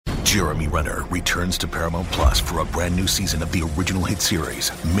Jeremy Renner returns to Paramount Plus for a brand new season of the original hit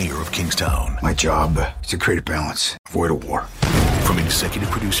series, Mayor of Kingstown. My job is to create a balance, avoid a war. From executive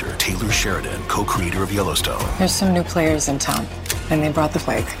producer Taylor Sheridan, co-creator of Yellowstone. There's some new players in town, and they brought the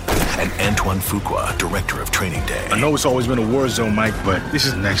plague. And Antoine Fuqua, director of Training Day. I know it's always been a war zone, Mike, but this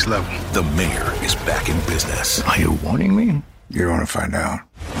is next level. The Mayor is back in business. Are you warning me? You want to find out.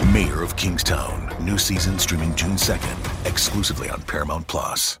 Mayor of Kingstown. New season streaming June 2nd, exclusively on Paramount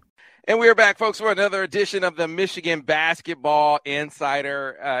Plus. And we're back, folks, for another edition of the Michigan Basketball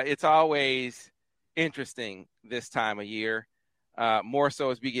Insider. It's always interesting this time of year, more so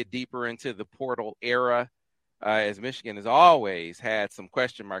as we get deeper into the portal era, as Michigan has always had some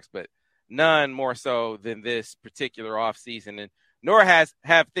question marks, but none more so than this particular offseason, and nor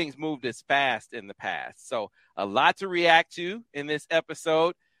have things moved as fast in the past. So a lot to react to in this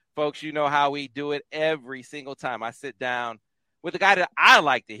episode. Folks, you know how we do it every single time I sit down with a guy that I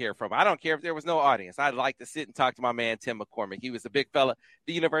like to hear from. I don't care if there was no audience. I'd like to sit and talk to my man, Tim McCormick. He was a big fella at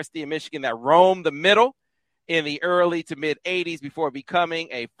the University of Michigan that roamed the middle in the early to mid-'80s before becoming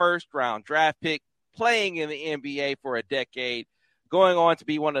a first-round draft pick, playing in the NBA for a decade, going on to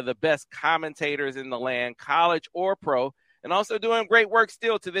be one of the best commentators in the land, college or pro, and also doing great work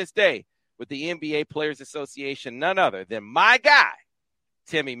still to this day with the NBA Players Association, none other than my guy,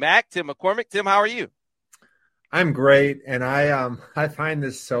 Timmy Mack. Tim McCormick. Tim, how are you? I'm great, and I find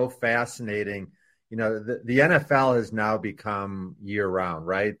this so fascinating. You know, the NFL has now become year-round,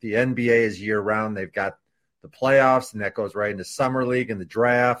 right? The NBA is year-round. They've got the playoffs, and that goes right into summer league and the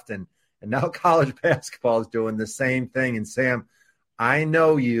draft, and now college basketball is doing the same thing. And Sam, I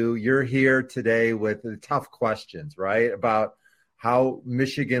know you're here today with the tough questions, right, about how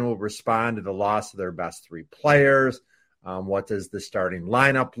Michigan will respond to the loss of their best three players. What does the starting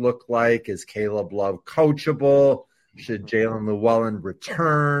lineup look like? Is Caleb Love coachable? Should Jalen Llewellyn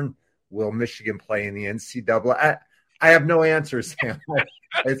return? Will Michigan play in the NCAA? I have no answers, Sam.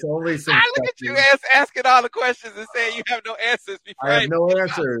 It's only some. I look at you asking all the questions and saying you have no answers. I have no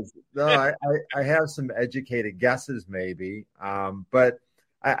answers. No, I have some educated guesses maybe. But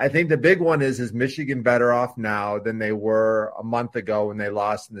I think the big one is Michigan better off now than they were a month ago when they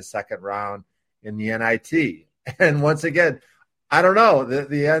lost in the second round in the NIT? And once again, I don't know.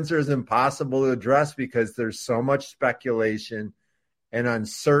 The answer is impossible to address because there's so much speculation and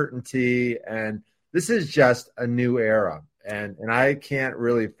uncertainty. And this is just a new era. And I can't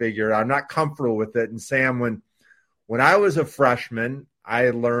really figure it out. I'm not comfortable with it. And Sam, when I was a freshman, I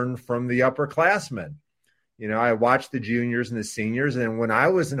learned from the upperclassmen. You know, I watched the juniors and the seniors. And when I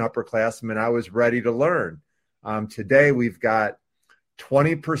was an upperclassman, I was ready to learn. Today, we've got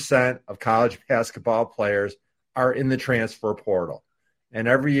 20% of college basketball players are in the transfer portal. And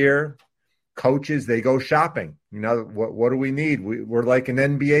every year, coaches, they go shopping. You know, what do we need? We're like an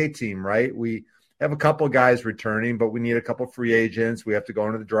NBA team, right? We have a couple guys returning, but we need a couple free agents. We have to go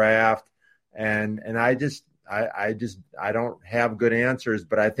into the draft. And I don't have good answers,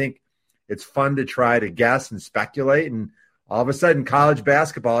 but I think it's fun to try to guess and speculate. And all of a sudden, college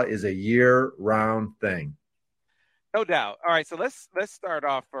basketball is a year-round thing. No doubt. All right, so let's start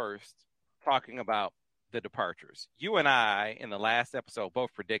off first talking about the departures. You and I, in the last episode,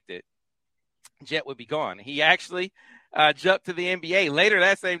 both predicted Jet would be gone. He actually jumped to the NBA later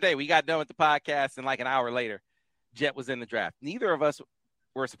that same day. We got done with the podcast, and like an hour later, Jet was in the draft. Neither of us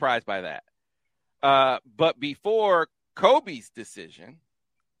were surprised by that. But before Kobe's decision,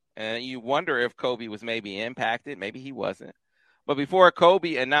 and you wonder if Kobe was maybe impacted, maybe he wasn't. But before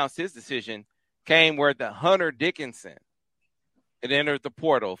Kobe announced his decision, came where the Hunter Dickinson had entered the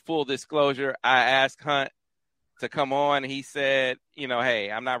portal. Full disclosure, I asked Hunt to come on. He said, you know,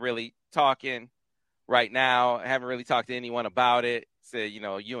 hey, I'm not really talking right now. I haven't really talked to anyone about it. Said, you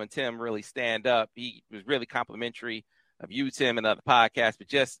know, you and Tim really stand up. He was really complimentary of you, Tim, and other podcasts, but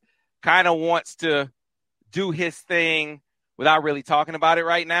just kind of wants to do his thing without really talking about it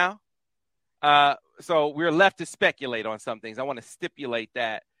right now. So we're left to speculate on some things. I want to stipulate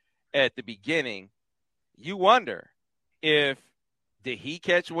that at the beginning. You wonder if did he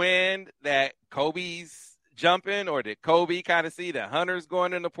catch wind that Kobe's jumping, or did Kobe kind of see that Hunter's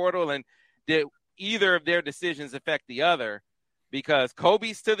going in the portal, and did either of their decisions affect the other? Because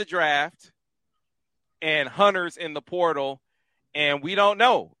Kobe's to the draft and Hunter's in the portal, and we don't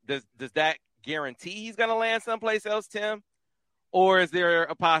know. Does that guarantee he's going to land someplace else, Tim? Or is there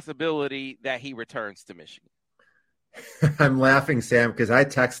a possibility that he returns to Michigan? I'm laughing, Sam, because I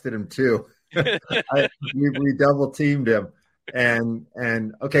texted him too. We double teamed him.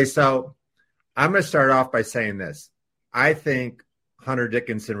 And okay, so I'm going to start off by saying this. I think Hunter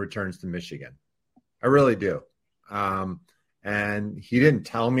Dickinson returns to Michigan. I really do. and he didn't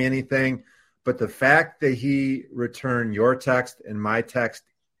tell me anything. But the fact that he returned your text and my text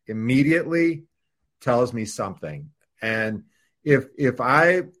immediately tells me something. And if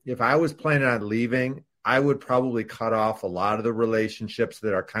I was planning on leaving, I would probably cut off a lot of the relationships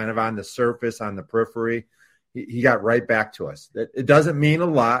that are kind of on the surface, on the periphery. He got right back to us. It doesn't mean a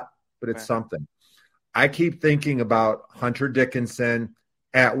lot, but it's something. I keep thinking about Hunter Dickinson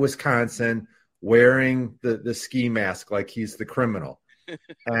at Wisconsin wearing the ski mask like he's the criminal.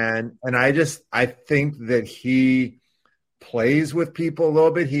 and I think that he plays with people a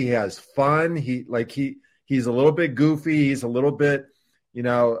little bit. He has fun. He's a little bit goofy. He's a little bit,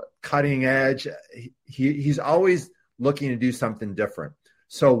 cutting edge. He's always looking to do something different.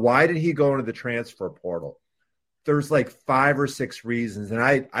 So why did he go into the transfer portal? There's like 5 or 6 reasons, and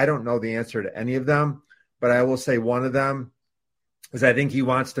I don't know the answer to any of them, but I will say one of them is I think he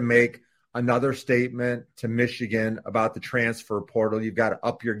wants to make another statement to Michigan about the transfer portal. You've got to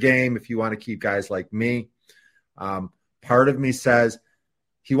up your game if you want to keep guys like me. Part of me says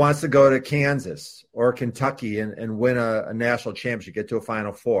he wants to go to Kansas or Kentucky and win a national championship, get to a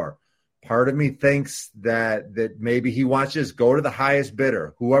Final Four. Part of me thinks that maybe he wants to just go to the highest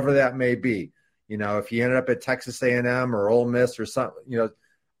bidder, whoever that may be. If he ended up at Texas A&M or Ole Miss or something,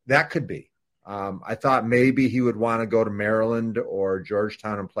 that could be. I thought maybe he would want to go to Maryland or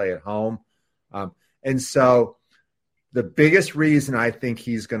Georgetown and play at home. And so the biggest reason I think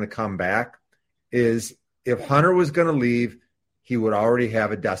he's going to come back is if Hunter was going to leave, he would already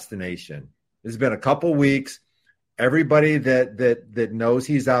have a destination. It's been a couple weeks. Everybody that knows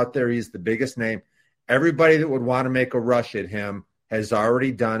he's out there, he's the biggest name. Everybody that would want to make a rush at him has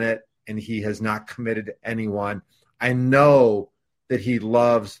already done it, and he has not committed to anyone. I know that he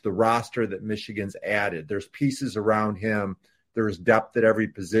loves the roster that Michigan's added. There's pieces around him. There's depth at every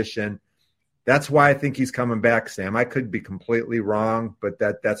position. That's why I think he's coming back, Sam. I could be completely wrong, but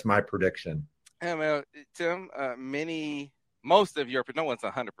that's my prediction. Tim, most of your, no one's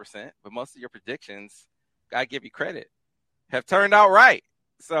 100%, but most of your predictions, I give you credit, have turned out right.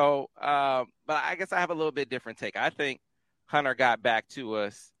 So, but I guess I have a little bit different take. I think Hunter got back to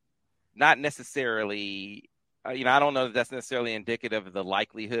us, not necessarily, I don't know if that's necessarily indicative of the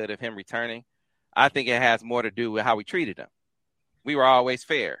likelihood of him returning. I think it has more to do with how we treated him. We were always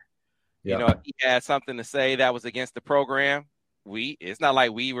fair. Yeah. If he had something to say that was against the program, it's not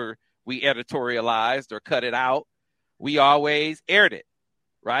like we editorialized or cut it out. We always aired it,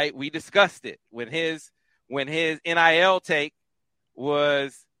 right? We discussed it. When his NIL take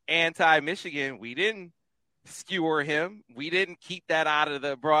was anti-Michigan, we didn't skewer him. We didn't keep that out of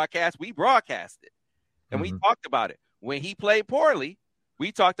the broadcast. We broadcast it, and we talked about it. When he played poorly,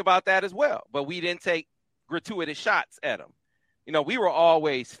 we talked about that as well, but we didn't take gratuitous shots at him. We were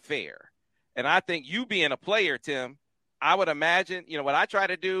always fair. And I think you being a player, Tim, I would imagine, what I try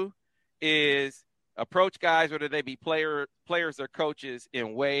to do is approach guys, whether they be players or coaches,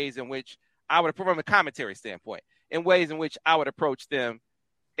 in ways in which I would, from a commentary standpoint, in ways in which I would approach them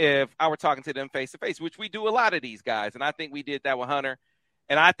if I were talking to them face to face, which we do a lot of these guys. And I think we did that with Hunter.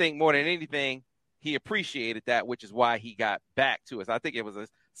 And I think more than anything, he appreciated that, which is why he got back to us. I think it was a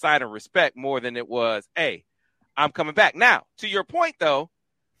sign of respect more than it was, hey, I'm coming back. Now, to your point, though,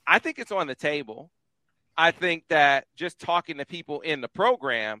 I think it's on the table. I think that just talking to people in the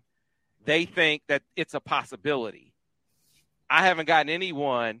program, they think that it's a possibility. I haven't gotten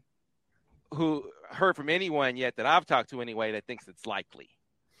heard from anyone yet that I've talked to anyway that thinks it's likely.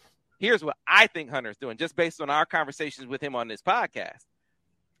 Here's what I think Hunter's doing, just based on our conversations with him on this podcast.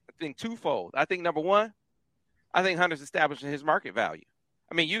 I think twofold. I think, number one, I think Hunter's establishing his market value.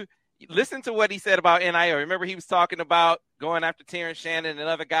 I mean, you listen to what he said about NIL. Remember, he was talking about going after Terrence Shannon and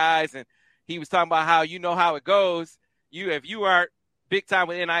other guys, and he was talking about how how it goes. If you aren't big time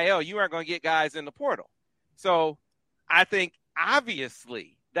with NIL, you aren't going to get guys in the portal. So I think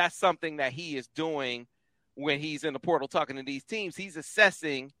obviously that's something that he is doing when he's in the portal talking to these teams. He's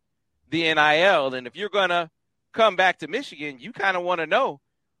assessing the NIL, and if you're going to come back to Michigan, you kind of want to know,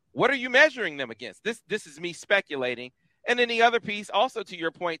 what are you measuring them against? This is me speculating. And then the other piece, also to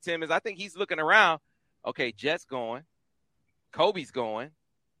your point, Tim, is I think he's looking around. Okay, Jet's going. Kobe's going.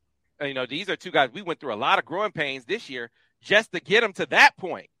 These are two guys. We went through a lot of growing pains this year just to get them to that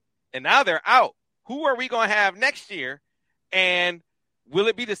point. And now they're out. Who are we going to have next year? And will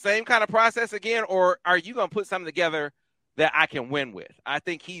it be the same kind of process again? Or are you going to put something together that I can win with? I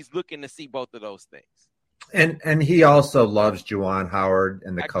think he's looking to see both of those things. And he also loves Juwan Howard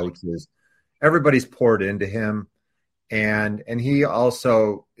and the coaches. Everybody's poured into him. And he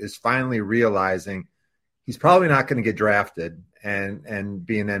also is finally realizing he's probably not going to get drafted and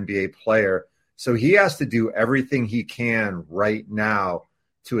be an NBA player. So he has to do everything he can right now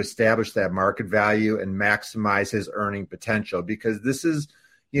to establish that market value and maximize his earning potential, because this is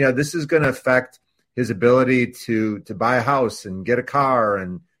going to affect his ability to buy a house and get a car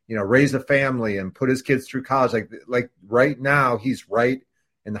and, raise a family and put his kids through college. Like right now, he's right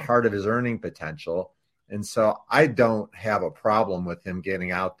in the heart of his earning potential. And so I don't have a problem with him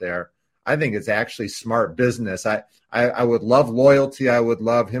getting out there. I think it's actually smart business. I would love loyalty. I would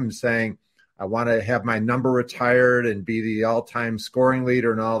love him saying, I want to have my number retired and be the all-time scoring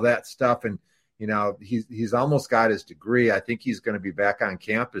leader and all that stuff. And, he's almost got his degree. I think he's going to be back on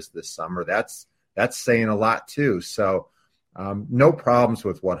campus this summer. That's saying a lot too. So no problems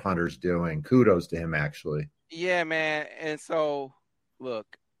with what Hunter's doing. Kudos to him, actually. Yeah, man. And so, look,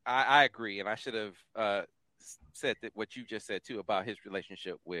 I agree. And I should have said that what you just said too about his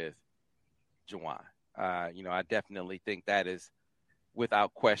relationship with Juwan. I definitely think that is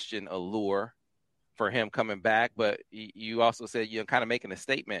without question a lure for him coming back. But you also said you're kind of making a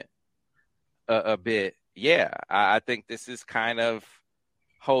statement a bit. Yeah, I think this is kind of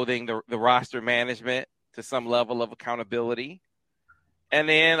holding the roster management to some level of accountability, and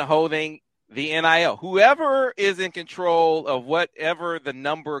then holding the NIL. Whoever is in control of whatever the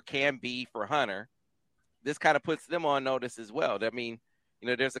number can be for Hunter, this kind of puts them on notice as well. I mean,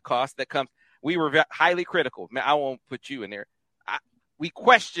 there's a cost that comes. We were highly critical. Man, I won't put you in there. We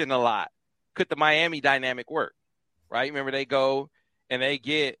question a lot. Could the Miami dynamic work? Right? Remember, they go and they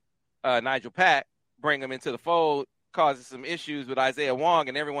get Nigel Pack, bring him into the fold, causes some issues with Isaiah Wong,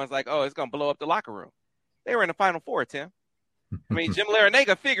 and everyone's like, oh, it's going to blow up the locker room. They were in the Final Four, Tim. I mean, Jim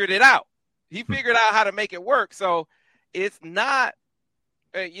Larinaga figured it out. He figured out how to make it work. So it's not,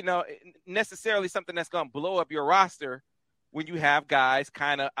 necessarily something that's going to blow up your roster when you have guys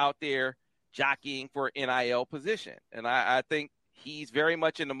kind of out there jockeying for NIL position. And I think he's very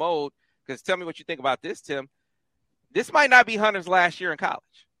much in the mode, because tell me what you think about this, Tim. This might not be Hunter's last year in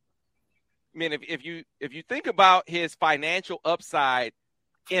college. I mean, if you think about his financial upside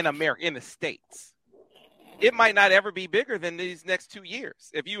in America, in the States, it might not ever be bigger than these next 2 years.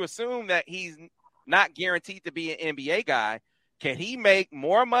 If you assume that he's not guaranteed to be an NBA guy, can he make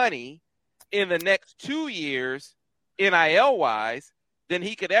more money in the next 2 years, NIL-wise, than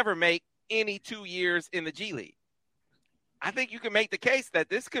he could ever make any 2 years in the G League? I think you can make the case that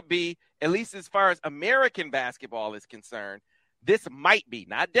this could be, at least as far as American basketball is concerned, this might be,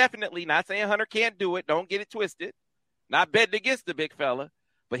 not definitely, not saying Hunter can't do it, don't get it twisted, not betting against the big fella,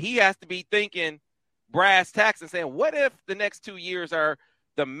 but he has to be thinking brass tacks and saying, what if the next 2 years are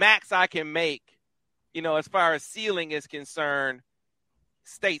the max I can make, as far as ceiling is concerned,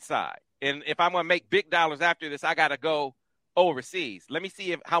 stateside? And if I'm going to make big dollars after this, I got to go overseas. Let me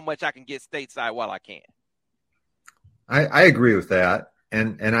see how much I can get stateside while I can. I agree with that.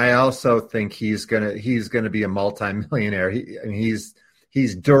 And I also think he's gonna be a multimillionaire.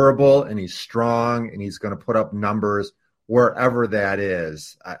 He's durable and he's strong and he's going to put up numbers wherever that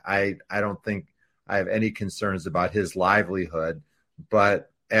is. I don't think I have any concerns about his livelihood,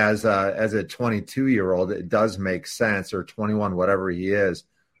 but as a 22-year-old, it does make sense, or 21, whatever he is.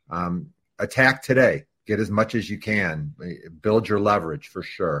 Attack today, get as much as you can, build your leverage for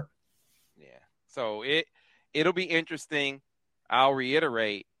sure. Yeah. So it'll be interesting. I'll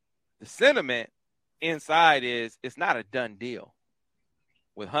reiterate, the sentiment inside is it's not a done deal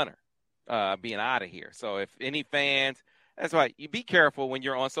with Hunter being out of here. So if any fans, that's why you be careful when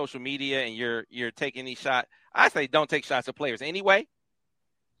you're on social media and you're taking these shots. I say don't take shots at players anyway,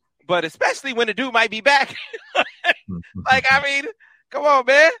 but especially when the dude might be back. Come on,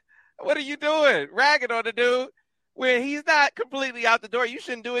 man. What are you doing? Ragging on the dude when he's not completely out the door. You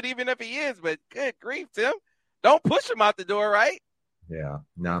shouldn't do it even if he is, but good grief, Tim. Don't push him out the door, right? Yeah,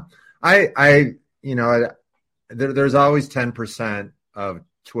 no. There's always 10% of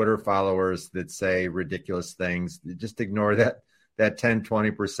Twitter followers that say ridiculous things. Just ignore that 10,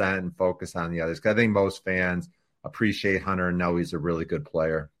 20% and focus on the others. 'Cause I think most fans appreciate Hunter and know he's a really good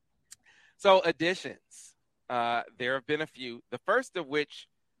player. So additions, there have been a few. The first of which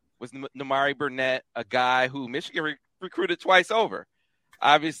was Namari Burnett, a guy who Michigan recruited twice over.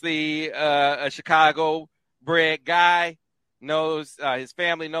 Obviously, a Chicago-bred guy, knows his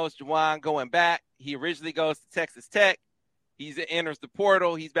family knows Juwan going back. He originally goes to Texas Tech. He enters the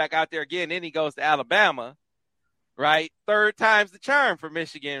portal. He's back out there again. Then he goes to Alabama, right? Third time's the charm for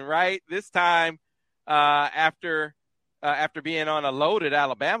Michigan, right? This time, after being on a loaded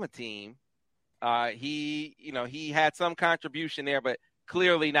Alabama team, he had some contribution there, but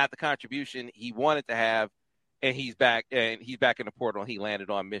clearly not the contribution he wanted to have. And he's back in the portal, and he landed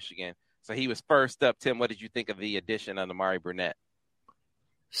on Michigan. So he was first up. Tim, what did you think of the addition of Namari Burnett?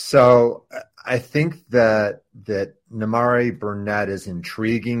 So I think that Namari Burnett is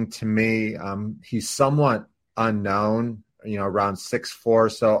intriguing to me. He's somewhat unknown, around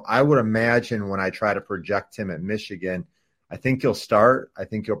 6'4". So I would imagine when I try to project him at Michigan, I think he'll start. I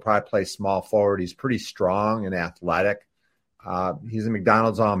think he'll probably play small forward. He's pretty strong and athletic. He's a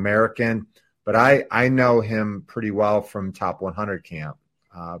McDonald's All-American, but I know him pretty well from Top 100 camp.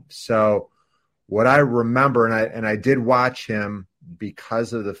 So what I remember, and I did watch him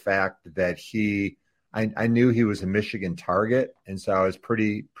because of the fact that I knew he was a Michigan target, and so I was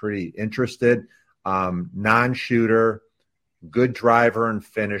pretty interested. Non-shooter, good driver and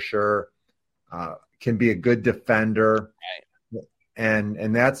finisher, can be a good defender. Right.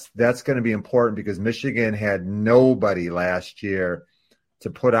 And that's going to be important because Michigan had nobody last year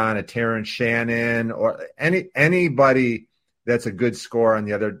to put on a Terrence Shannon or anybody that's a good scorer on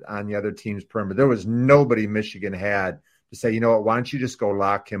the other team's perimeter. There was nobody Michigan had to say, why don't you just go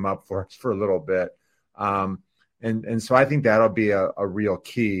lock him up for us for a little bit? And so I think that'll be a real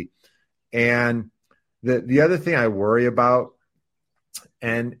key. And the other thing I worry about,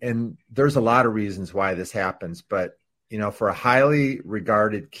 and there's a lot of reasons why this happens, but for a highly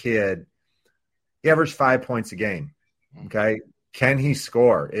regarded kid, he averaged 5 points a game. Okay. Can he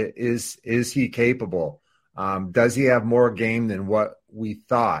score? Is he capable? Does he have more game than what we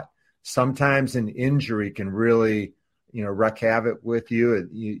thought? Sometimes an injury can really, wreak havoc with you.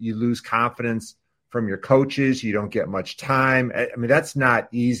 You lose confidence from your coaches. You don't get much time. I mean, that's not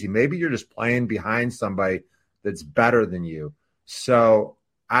easy. Maybe you're just playing behind somebody that's better than you. So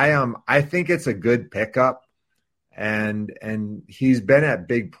I think it's a good pickup. And he's been at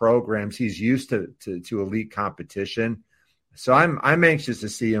big programs. He's used to elite competition. So I'm anxious to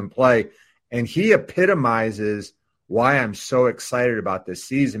see him play. And he epitomizes why I'm so excited about this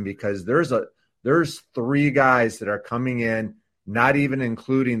season, because there's 3 guys that are coming in, not even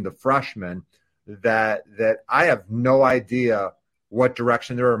including the freshmen, that I have no idea what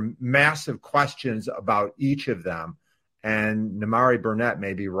direction. There are massive questions about each of them. And Namari Burnett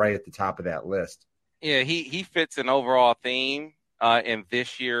may be right at the top of that list. Yeah, he fits an overall theme in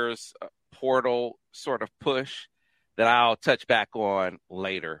this year's portal sort of push that I'll touch back on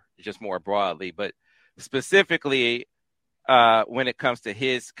later, just more broadly. But specifically, when it comes to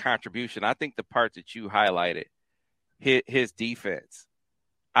his contribution, I think the part that you highlighted, his defense,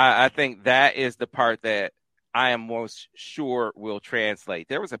 I think that is the part that I am most sure will translate.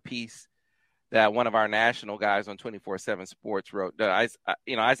 There was a piece that one of our national guys on 24/7 Sports wrote.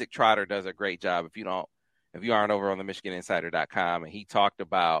 Isaac Trotter does a great job. If you aren't over on the MichiganInsider.com, and he talked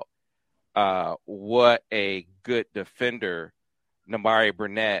about what a good defender Namari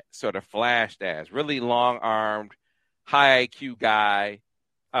Burnett sort of flashed as. Really long-armed, high IQ guy.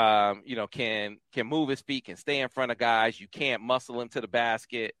 Can move his feet, can stay in front of guys. You can't muscle him to the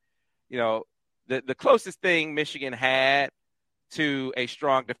basket. The closest thing Michigan had to a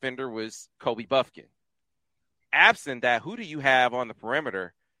strong defender was Kobe Buffkin. Absent that, who do you have on the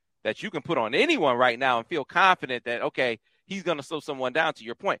perimeter that you can put on anyone right now and feel confident that, okay, he's going to slow someone down, to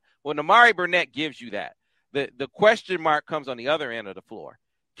your point? Well, Namari Burnett gives you that. The question mark comes on the other end of the floor.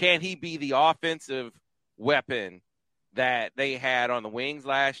 Can he be the offensive weapon that they had on the wings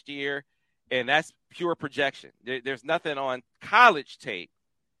last year? And that's pure projection. There's nothing on college tape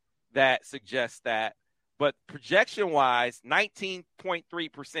that suggests that. But projection-wise,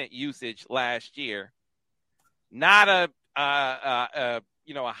 19.3% usage last year. Not a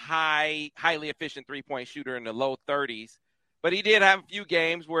highly efficient three-point shooter in the low 30s, but he did have a few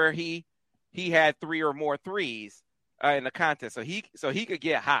games where he had 3 or more threes in the contest, so he could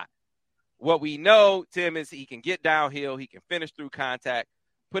get hot. What we know, Tim, is he can get downhill, he can finish through contact,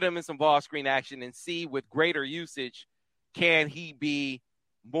 put him in some ball screen action, and see with greater usage, can he be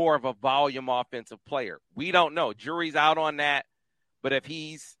more of a volume offensive player? We don't know. Jury's out on that. But if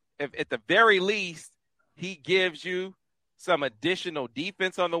at the very least, he gives you some additional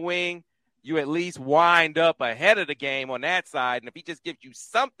defense on the wing, you at least wind up ahead of the game on that side. And if he just gives you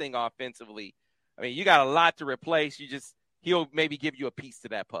something offensively, I mean, you got a lot to replace. He'll maybe give you a piece to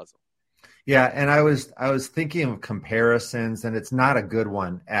that puzzle. Yeah, and I was thinking of comparisons, and it's not a good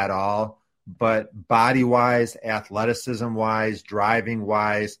one at all. But body-wise, athleticism-wise,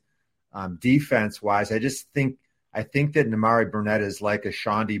 driving-wise, defense-wise, I think that Namari Burnett is like a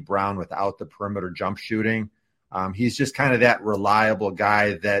Shaundi Brown without the perimeter jump shooting. He's just kind of that reliable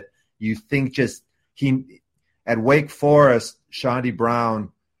guy that you think at Wake Forest, Shaundi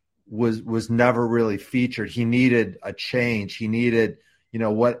Brown was never really featured. He needed a change. He needed,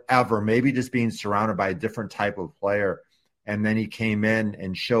 whatever, maybe just being surrounded by a different type of player. And then he came in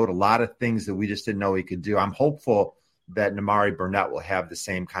and showed a lot of things that we just didn't know he could do. I'm hopeful that Nimari Burnett will have the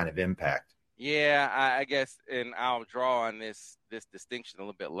same kind of impact. Yeah, I guess, and I'll draw on this distinction a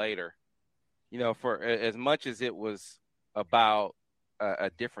little bit later. For as much as it was about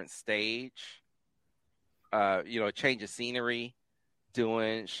a different stage, a change of scenery,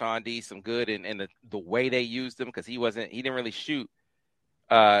 doing Sean D some good, and the way they used him, because he didn't really shoot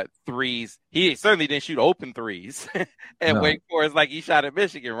threes. He certainly didn't shoot open threes at Wake Forest like he shot at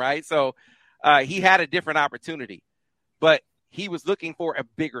Michigan, right? So he had a different opportunity, but he was looking for a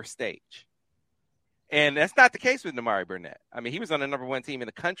bigger stage. And that's not the case with Nimari Burnett. I mean, he was on the number one team in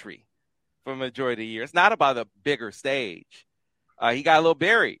the country for a majority of the year. It's not about a bigger stage. He got a little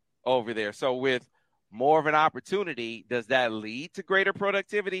buried over there. So with more of an opportunity, does that lead to greater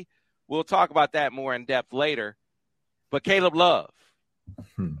productivity? We'll talk about that more in depth later. But Caleb Love,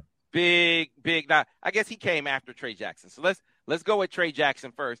 big. Now, I guess he came after Trey Jackson. So let's go with Trey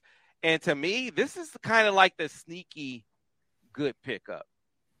Jackson first. And to me, this is kind of like the sneaky good pickup,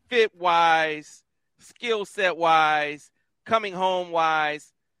 fit wise, skill set wise, coming home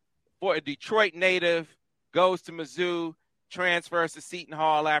wise. For a Detroit native, goes to Mizzou, transfers to Seton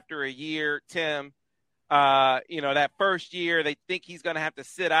Hall after a year. Tim, that first year, they think he's going to have to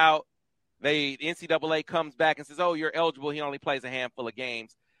sit out. The NCAA comes back and says, "Oh, you're eligible." He only plays a handful of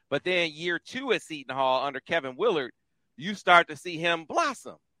games. But then year 2 at Seton Hall under Kevin Willard, you start to see him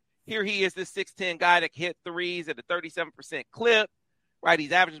blossom. Here he is, this 6'10" guy that hit threes at a 37% clip, right?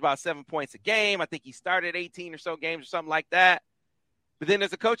 He's averaging about 7 points a game. I think he started 18 or so games or something like that. But then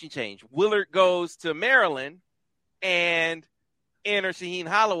there's a coaching change. Willard goes to Maryland and enters Shaheen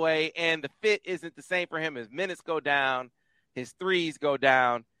Holloway, and the fit isn't the same for him. His minutes go down. His threes go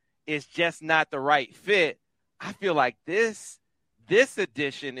down. It's just not the right fit. I feel like this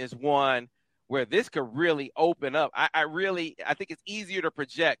edition is one where this could really open up. I think it's easier to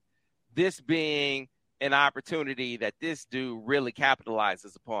project this being an opportunity that this dude really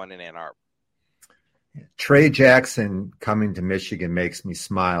capitalizes upon in Ann Arbor. Trey Jackson coming to Michigan makes me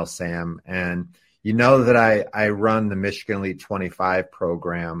smile, Sam. And you know that I run the Michigan Elite 25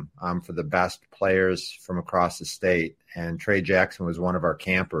 program for the best players from across the state. And Trey Jackson was one of our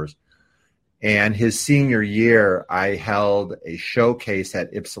campers. And his senior year, I held a showcase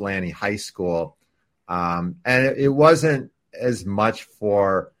at Ypsilanti High School. And it wasn't as much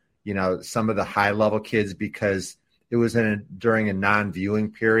for, some of the high-level kids because it was during a non-viewing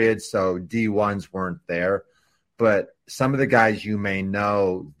period, so D1s weren't there. But some of the guys you may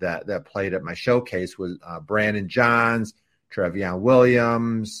know that played at my showcase was Brandon Johns, Trevion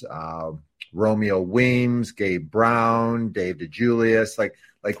Williams, Romeo Weems, Gabe Brown, Dave DeJulius, like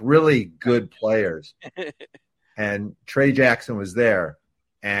really good players. And Trey Jackson was there,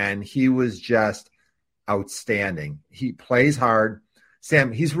 and he was just outstanding. He plays hard.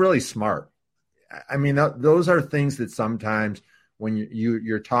 Sam, he's really smart. I mean, those are things that sometimes when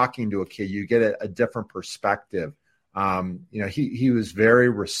you're talking to a kid, you get a different perspective. He was very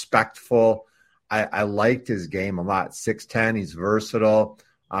respectful. I liked his game a lot. 6'10", he's versatile.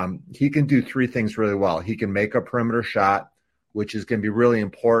 He can do 3 things really well. He can make a perimeter shot, which is going to be really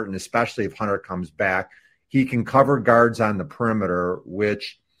important, especially if Hunter comes back. He can cover guards on the perimeter,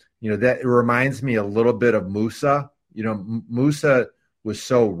 which, that it reminds me a little bit of Musa. Musa was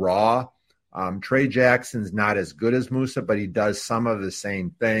so raw. Trey Jackson's not as good as Musa, but he does some of the same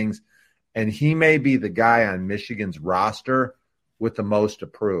things. And he may be the guy on Michigan's roster with the most to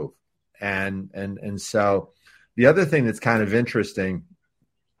prove. And so the other thing that's kind of interesting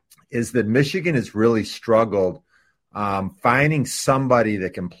is that Michigan has really struggled finding somebody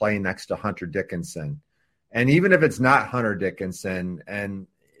that can play next to Hunter Dickinson. And even if it's not Hunter Dickinson, and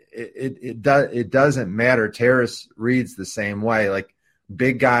it doesn't matter, Terrace reads the same way, like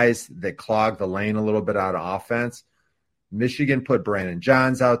big guys that clog the lane a little bit out of offense. Michigan put Brandon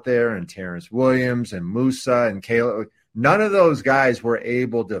Johns out there and Terrence Williams and Musa and Caleb. None of those guys were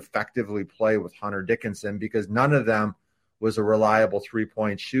able to effectively play with Hunter Dickinson because none of them was a reliable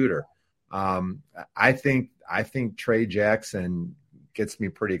 3-point shooter. I think Trey Jackson gets me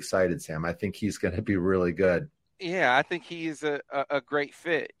pretty excited, Sam. I think he's going to be really good. Yeah, I think he's a great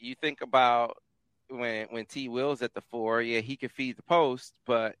fit. You think about when T. Will's at the 4, yeah, he could feed the post,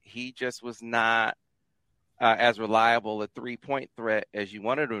 but he just was not as reliable a 3-point threat as you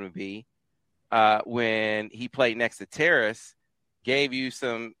wanted him to be. When he played next to Terrace, gave you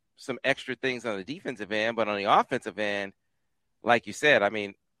some extra things on the defensive end, but on the offensive end, like you said, I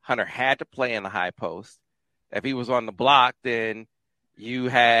mean, Hunter had to play in the high post. If he was on the block, then you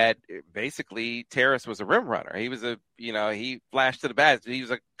had basically Terrace was a rim runner. He was he flashed to the basket. He was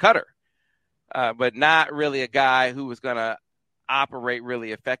a cutter, but not really a guy who was going to operate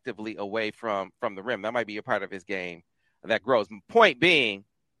really effectively away from the rim. That might be a part of his game. that grows. Point being,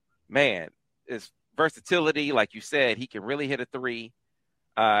 man, his versatility, like you said, he can really hit a three.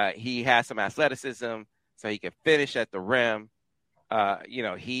 He has some athleticism, so he can finish at the rim.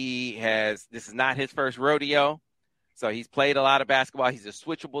 This is not his first rodeo, so he's played a lot of basketball. He's a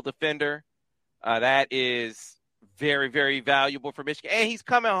switchable defender. That is very, very valuable for Michigan. And he's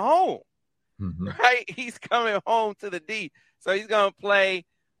coming home, right? He's coming home to the D. So he's going to play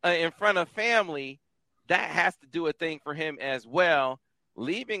in front of family. That has to do a thing for him as well,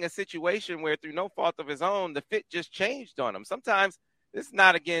 leaving a situation where through no fault of his own, the fit just changed on him. Sometimes this is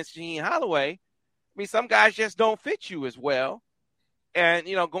not against Shaheen Holloway. I mean, some guys just don't fit you as well. And,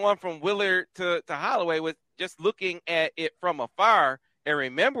 going from Willard to Holloway with just looking at it from afar and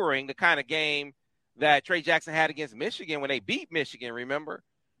remembering the kind of game that Trey Jackson had against Michigan when they beat Michigan, remember?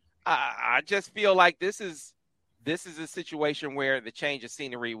 I just feel like this is a situation where the change of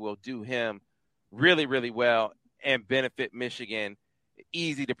scenery will do him really, really well and benefit Michigan.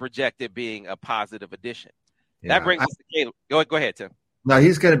 Easy to project it being a positive addition. Yeah. That brings us to Caleb. Go ahead, Tim. No,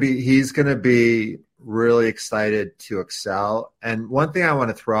 he's going to be really excited to excel. And one thing I want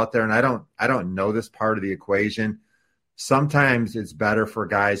to throw out there, and I don't know this part of the equation. Sometimes it's better for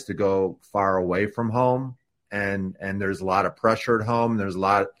guys to go far away from home, and there's a lot of pressure at home. There's a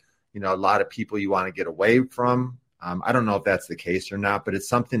lot of people you want to get away from. I don't know if that's the case or not, but it's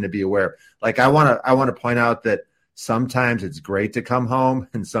something to be aware of. Like I want to point out that sometimes it's great to come home,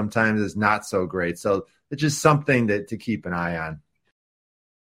 and sometimes it's not so great. So it's just something to keep an eye on.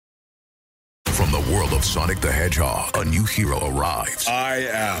 From the world of Sonic the Hedgehog, a new hero arrives. I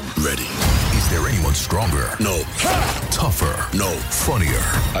am ready. Is there anyone stronger? No. Tougher? No. Funnier?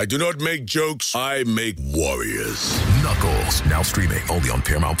 I do not make jokes. I make warriors. Knuckles, now streaming only on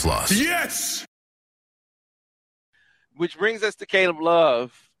Paramount Plus. Yes! Which brings us to Caleb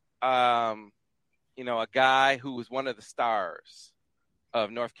Love, a guy who was one of the stars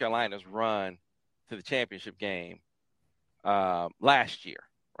of North Carolina's run to the championship game last year,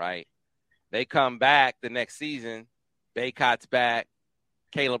 right? They come back the next season. Baycott's back.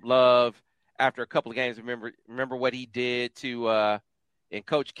 Caleb Love, after a couple of games, remember what he did in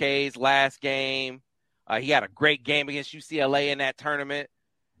Coach K's last game. He had a great game against UCLA in that tournament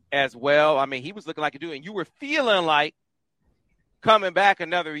as well. I mean, he was looking like a dude, and you were feeling like coming back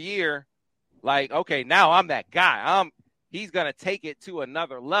another year, like, okay, now I'm that guy. He's going to take it to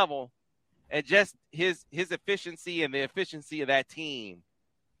another level. And just his efficiency and the efficiency of that team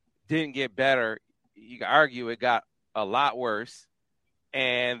didn't get better. You can argue it got a lot worse.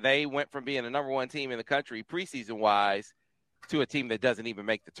 And they went from being the number one team in the country preseason-wise to a team that doesn't even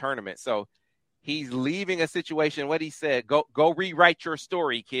make the tournament. So he's leaving a situation. What he said, go rewrite your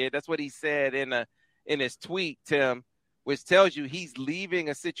story, kid. That's what he said in his tweet, Tim, which tells you he's leaving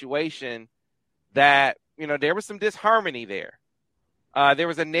a situation that, there was some disharmony there. There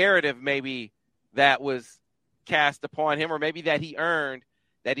was a narrative maybe that was cast upon him, or maybe that he earned,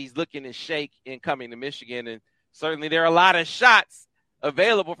 that he's looking to shake in coming to Michigan. And certainly there are a lot of shots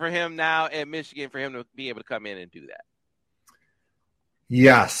available for him now at Michigan for him to be able to come in and do that.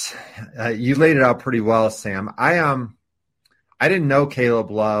 Yes. You laid it out pretty well, Sam. I didn't know Caleb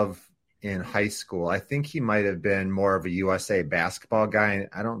Love in high school. I think he might have been more of a USA basketball guy.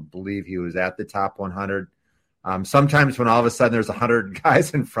 I don't believe he was at the top 100. Sometimes when all of a sudden there's 100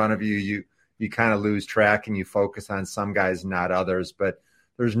 guys in front of you, you kind of lose track and you focus on some guys, not others. But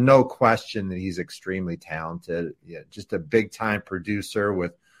there's no question that he's extremely talented. Yeah, just a big-time producer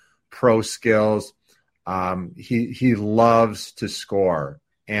with pro skills. He loves to score,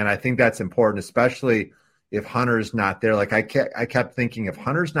 and I think that's important, especially if Hunter's not there. Like I kept thinking, if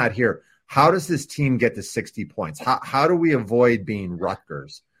Hunter's not here, how does this team get to 60 points? How do we avoid being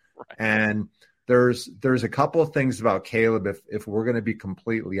Rutgers? Right. And there's a couple of things about Caleb, if we're going to be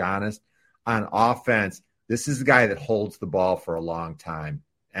completely honest. On offense, this is a guy that holds the ball for a long time.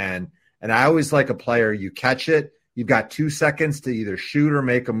 And I always like a player, you catch it, you've got 2 seconds to either shoot or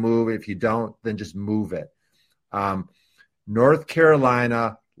make a move. If you don't, then just move it. North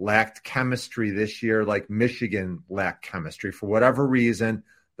Carolina lacked chemistry this year, like Michigan lacked chemistry. For whatever reason,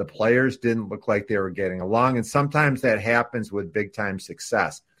 the players didn't look like they were getting along. And sometimes that happens with big-time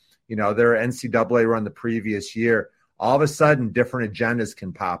success. Their NCAA run the previous year, all of a sudden different agendas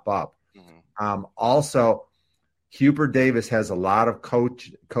can pop up. Mm-hmm. Also, Hubert Davis has a lot of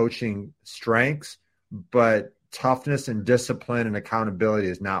coaching strengths, but toughness and discipline and accountability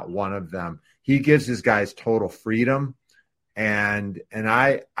is not one of them. He gives his guys total freedom. And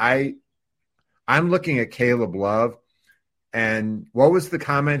I'm looking at Caleb Love, and what was the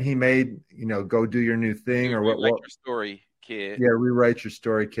comment he made? Go do your new thing, or what? Rewrite your story, kid. Yeah, rewrite your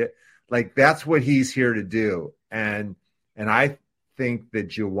story, kid. Like that's what he's here to do. And And I think that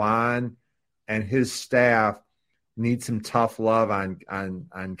Juwan and his staff need some tough love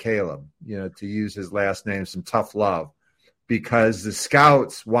on Caleb, to use his last name, some tough love, because the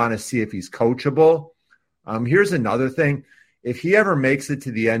scouts want to see if he's coachable. Here's another thing. If he ever makes it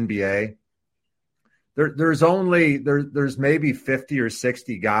to the NBA, there's maybe 50 or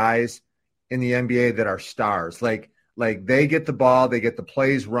 60 guys in the NBA that are stars. Like they get the ball, they get the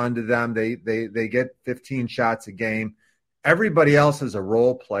plays run to them, they get 15 shots a game. Everybody else is a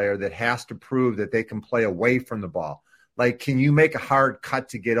role player that has to prove that they can play away from the ball. Like, can you make a hard cut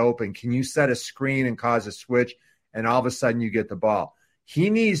to get open? Can you set a screen and cause a switch, and all of a sudden you get the ball? He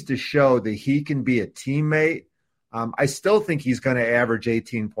needs to show that he can be a teammate. I still think he's going to average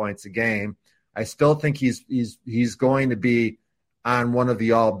 18 points a game. I still think he's going to be on one of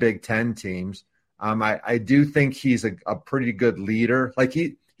the all Big Ten teams. I do think he's a pretty good leader. Like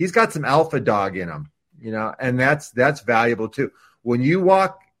he's got some alpha dog in him, and that's valuable too. When you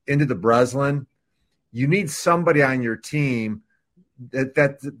walk into the Breslin, you need somebody on your team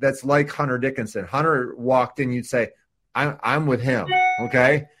that's like Hunter Dickinson. Hunter walked in, you'd say, I'm with him.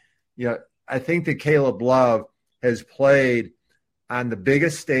 Okay. I think that Caleb Love has played on the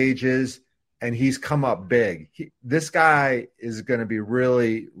biggest stages and he's come up big. This guy is going to be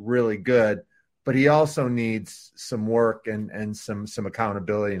really, really good, but he also needs some work and some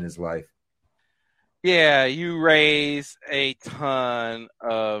accountability in his life. Yeah, you raise a ton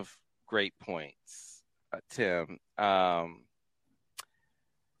of great points, Tim.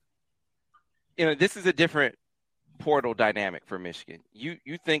 This is a different portal dynamic for Michigan. You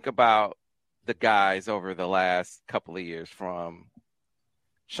think about the guys over the last couple of years, from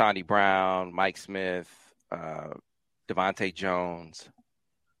Shawnee Brown, Mike Smith, Devontae Jones,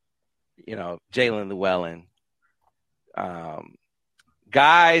 Jalen Llewellyn,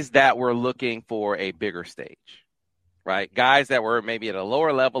 guys that were looking for a bigger stage, right? Guys that were maybe at a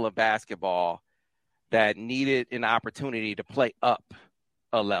lower level of basketball that needed an opportunity to play up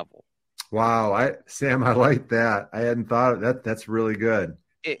a level. Wow, Sam, I like that. I hadn't thought of that. That's really good.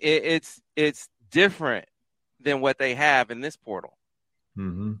 It's different than what they have in this portal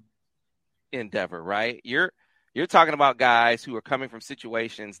endeavor, right? You're talking about guys who are coming from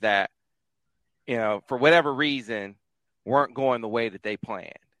situations that, for whatever reason, weren't going the way that they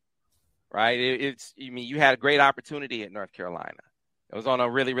planned, right? You had a great opportunity at North Carolina. It was on a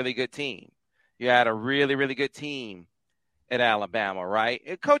really, really good team. You had a really, really good team at Alabama,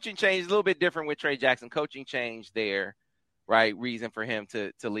 right? Coaching changed a little bit different with Trey Jackson. Coaching changed there, right? Reason for him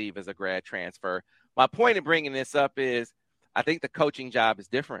to leave as a grad transfer. My point in bringing this up is I think the coaching job is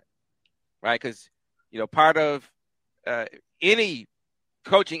different, right? Because, part of any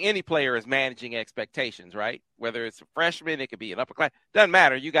coaching any player is managing expectations, right? Whether it's a freshman, it could be an upper class. Doesn't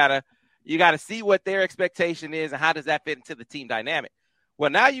matter. You gotta see what their expectation is and how does that fit into the team dynamic. Well,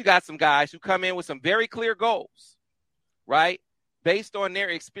 now you got some guys who come in with some very clear goals, right? Based on their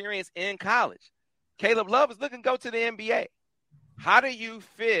experience in college. Caleb Love is looking to go to the NBA. How do you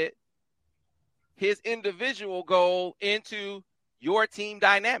fit his individual goal into your team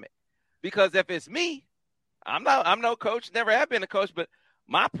dynamic? Because if it's me, I'm no coach, never have been a coach, but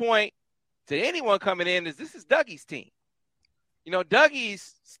my point to anyone coming in is this is Dougie's team.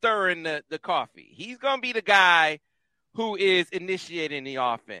 Dougie's stirring the coffee. He's going to be the guy who is initiating the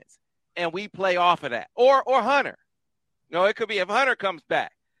offense, and we play off of that. Or Hunter. It could be if Hunter comes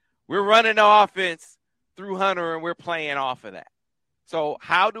back, we're running the offense through Hunter, and we're playing off of that. So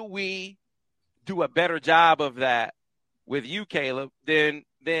how do we do a better job of that with you, Caleb, than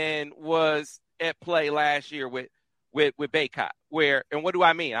was at play last year with Baycott? And what do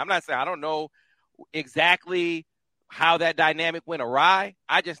I mean? I'm not saying I don't know exactly how that dynamic went awry.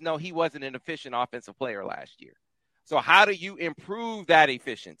 I just know he wasn't an efficient offensive player last year. So how do you improve that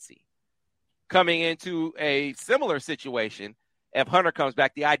efficiency coming into a similar situation if Hunter comes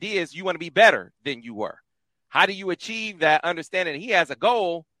back? The idea is you want to be better than you were. How do you achieve that understanding? He has a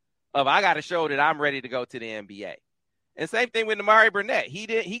goal of, I got to show that I'm ready to go to the NBA. And same thing with Amari Burnett.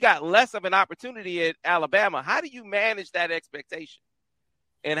 He got less of an opportunity at Alabama. How do you manage that expectation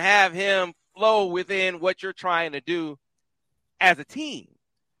and have him flow within what you're trying to do as a team?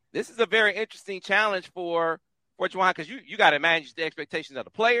 This is a very interesting challenge for Juwan, because you got to manage the expectations of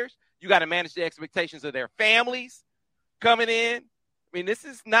the players. You got to manage the expectations of their families coming in. I mean, this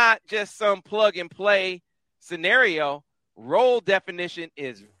is not just some plug-and-play scenario. Role definition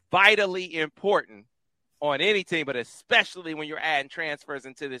is vitally important on any team, but especially when you're adding transfers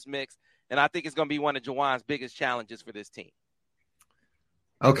into this mix. And I think it's going to be one of Juwan's biggest challenges for this team.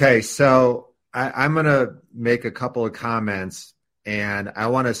 Okay, so I'm going to make a couple of comments And I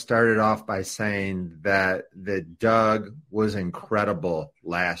want to start it off by saying that Doug was incredible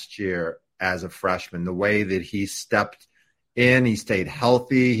last year as a freshman. The way that he stepped in, he stayed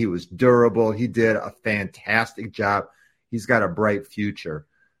healthy, he was durable, he did a fantastic job. He's got a bright future.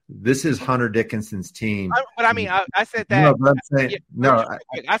 This is Hunter Dickinson's team. But I mean, I said that. No, but I'm saying,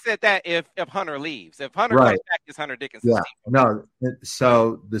 I said that if Hunter leaves, if Hunter right. comes back, it's Hunter Dickinson's team. No.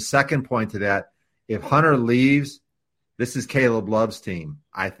 So the second point to that, if Hunter leaves, this is Caleb Love's team,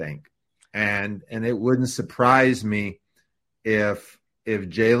 I think, and it wouldn't surprise me if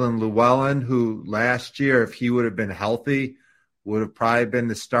Jalen Llewellyn, who last year, if he would have been healthy, would have probably been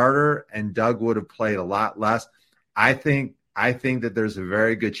the starter, and Doug would have played a lot less. I think that there's a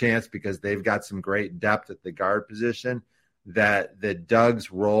very good chance, because they've got some great depth at the guard position, that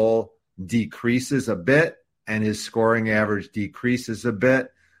Doug's role decreases a bit and his scoring average decreases a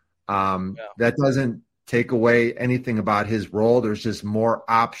bit. That doesn't take away anything about his role. There's just more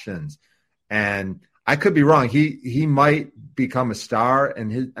options. And I could be wrong. He might become a star,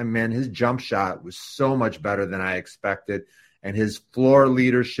 and his jump shot was so much better than I expected, and his floor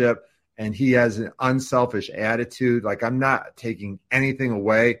leadership, and he has an unselfish attitude. Like, I'm not taking anything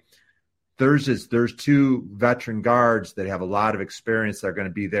away. There's two veteran guards that have a lot of experience that are going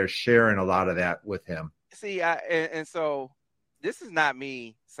to be there sharing a lot of that with him. See, and so this is not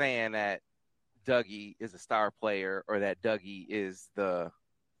me saying that Dougie is a star player or that Dougie is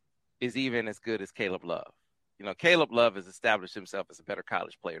even as good as Caleb Love. You know, Caleb Love has established himself as a better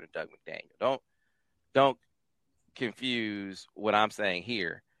college player than Doug McDaniel. Don't confuse what I'm saying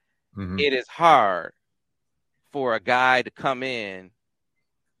here. Mm-hmm. It is hard for a guy to come in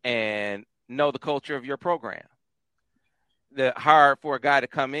and know the culture of your program. Hard for a guy to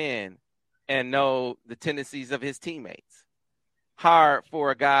come in and know the tendencies of his teammates. Hard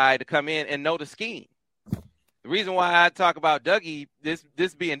for a guy to come in and know the scheme. The reason why I talk about Dougie,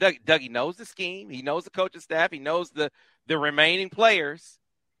 this being Dougie knows the scheme. He knows the coaching staff. He knows the remaining players.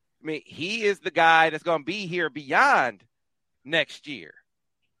 I mean, he is the guy that's going to be here beyond next year.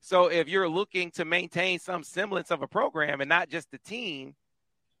 So if you're looking to maintain some semblance of a program and not just the team,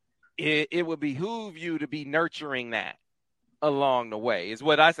 it would behoove you to be nurturing that along the way, is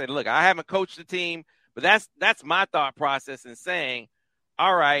what I said. Look, I haven't coached the team, but that's my thought process in saying,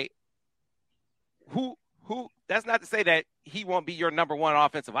 all right, who that's not to say that he won't be your number one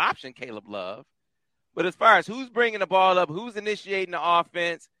offensive option, Caleb Love. But as far as who's bringing the ball up, who's initiating the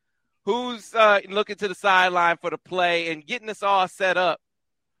offense, who's looking to the sideline for the play and getting us all set up,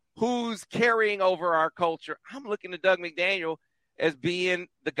 who's carrying over our culture, I'm looking at Doug McDaniel as being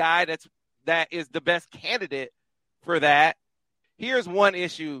the guy that is the best candidate for that. Here's one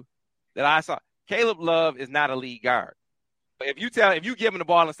issue that I saw. Caleb Love is not a lead guard. If you give him the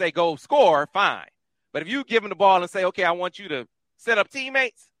ball and say, go score, fine. But if you give him the ball and say, okay, I want you to set up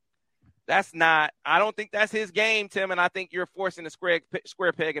teammates, I don't think that's his game, Tim. And I think you're forcing a square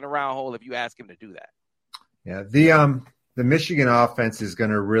peg in a round hole if you ask him to do that. Yeah. The Michigan offense is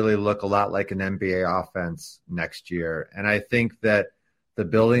going to really look a lot like an NBA offense next year. And I think that the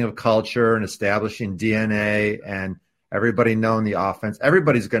building of culture and establishing DNA and everybody knowing the offense,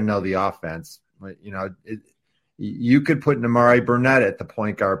 everybody's going to know the offense. You know, you could put Namari Burnett at the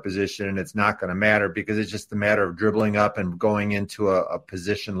point guard position and it's not going to matter, because it's just a matter of dribbling up and going into a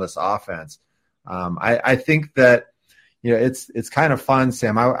positionless offense. I think that, you know, it's kind of fun,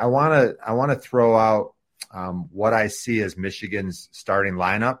 Sam. I want to throw out what I see as Michigan's starting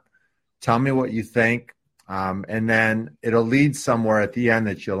lineup. Tell me what you think, and then it'll lead somewhere at the end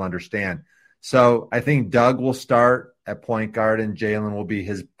that you'll understand. So I think Doug will start at point guard and Jalen will be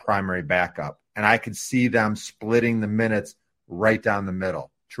his primary backup. And I could see them splitting the minutes right down the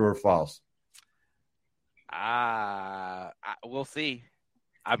middle. True or false? We'll see.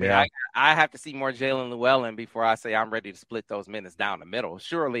 I mean, yeah. I have to see more Jalen Llewellyn before I say I'm ready to split those minutes down the middle.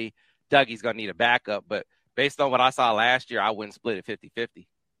 Surely Dougie's going to need a backup, but based on what I saw last year, I wouldn't split it 50-50.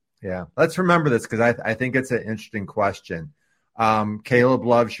 Yeah, let's remember this, because I think it's an interesting question. Caleb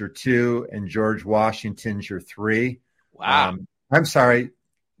Love's your 2 and George Washington's your 3. Wow. I'm sorry.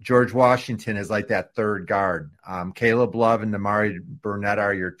 George Washington is like that third guard. Caleb Love and Namari Burnett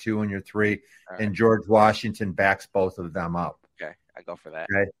are your 2 and your 3, right. And George Washington backs both of them up. Okay, I go for that.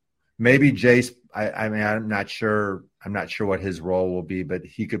 Okay. Maybe Jace. I mean, I'm not sure what his role will be, but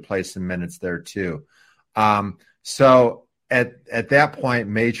he could play some minutes there too. So at that point,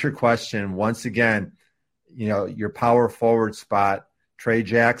 major question once again. You know, your power forward spot, Trey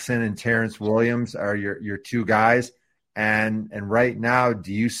Jackson and Terrence Williams are your 2 guys. And right now,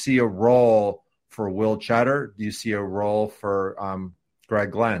 do you see a role for Will Cheddar? Do you see a role for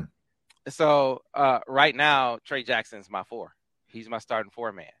Greg Glenn? So right now, Trey Jackson's my 4. he's my starting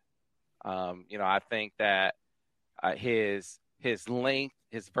four-man. I think that his length,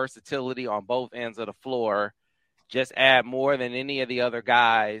 his versatility on both ends of the floor just add more than any of the other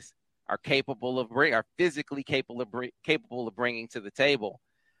guys are physically capable of bringing to the table.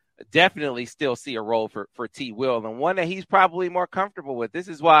 Definitely still see a role for T. Will, and one that he's probably more comfortable with. This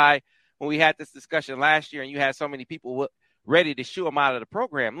is why when we had this discussion last year and you had so many people ready to shoo him out of the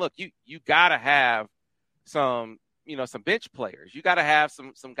program, look, you got to have some bench players. You got to have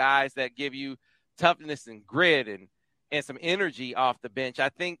some guys that give you toughness and grit and some energy off the bench. I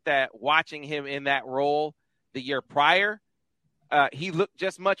think that watching him in that role the year prior, he looked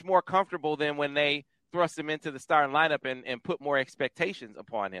just much more comfortable than when they thrust him into the starting lineup and put more expectations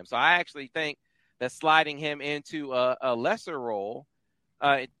upon him. So I actually think that sliding him into a lesser role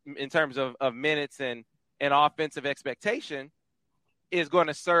in terms of minutes and offensive expectation is going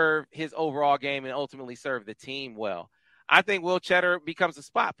to serve his overall game and ultimately serve the team well. I think Will Cheddar becomes a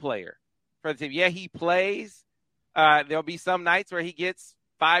spot player for the team. Yeah, he plays. There'll be some nights where he gets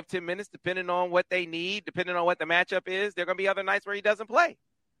 5-10 minutes, depending on what they need, depending on what the matchup is. There are going to be other nights where he doesn't play.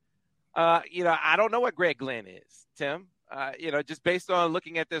 I don't know what Greg Glenn is, Tim. Just based on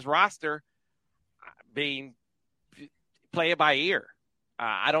looking at this roster, being play it by ear.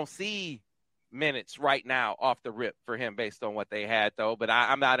 I don't see minutes right now off the rip for him based on what they had, though. But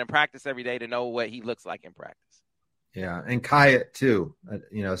I'm not in practice every day to know what he looks like in practice. Yeah, and Kyatt too.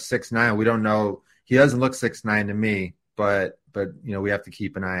 6'9". We don't know. He doesn't look 6'9" to me, but we have to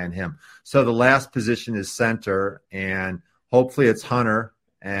keep an eye on him. So the last position is center, and hopefully it's Hunter.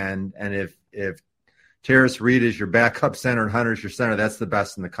 And if Terrace Reed is your backup center and Hunter's your center, that's the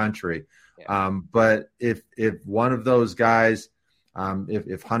best in the country. Yeah. But if one of those guys,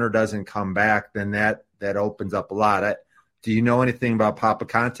 if Hunter doesn't come back, then that opens up a lot. Do you know anything about Papa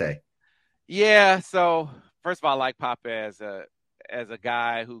Conte? Yeah. So first of all, I like Papa as a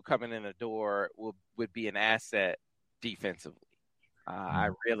guy who coming in the door would be an asset defensively. I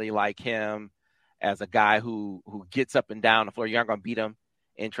really like him as a guy who gets up and down the floor. You aren't going to beat him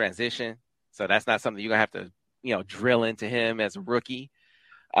in transition. So that's not something you're going to have to, drill into him as a rookie.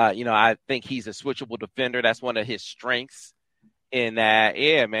 I think he's a switchable defender. That's one of his strengths in that,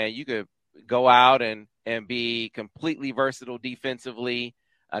 yeah, man, you could go out and be completely versatile defensively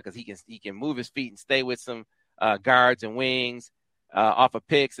because he can move his feet and stay with some guards and wings off of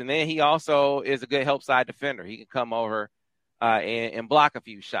picks. And then he also is a good help side defender. He can come over and block a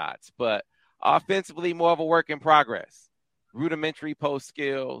few shots. But offensively, more of a work in progress. Rudimentary post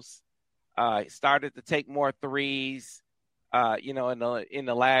skills. Started to take more threes, in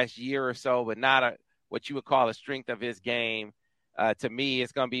the last year or so, but not what you would call a strength of his game. To me,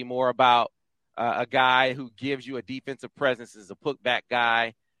 it's going to be more about a guy who gives you a defensive presence as a putback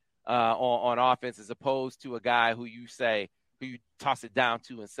guy on offense, as opposed to a guy who you toss it down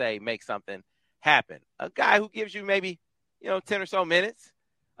to and say, make something happen. A guy who gives you maybe, 10 or so minutes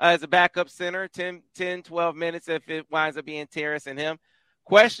as a backup center, 10, 12 minutes if it winds up being Terrace and him.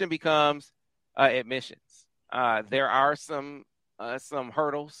 Question becomes admissions. There are some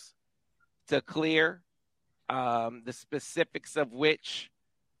hurdles to clear, the specifics of which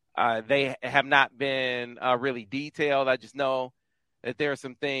they have not been really detailed. I just know that there are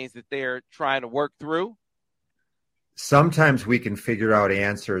some things that they're trying to work through. Sometimes we can figure out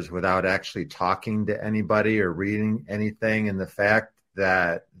answers without actually talking to anybody or reading anything. And the fact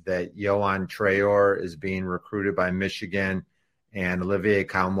that Yohan Traore is being recruited by Michigan and Olivier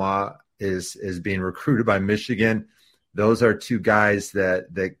Kamwa is being recruited by Michigan, those are two guys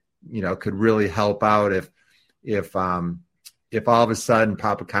that could really help out if all of a sudden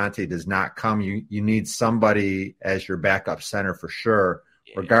Papa Conte does not come. You need somebody as your backup center for sure,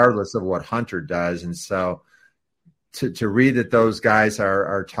 regardless of what Hunter does. And so to read that those guys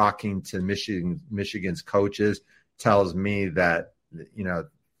are talking to Michigan's coaches tells me that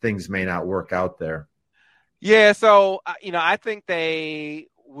things may not work out there. Yeah, so I think they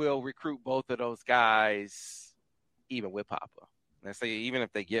will recruit both of those guys, even with Papa. Let's say even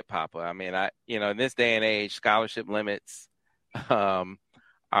if they get Papa. I mean, in this day and age, scholarship limits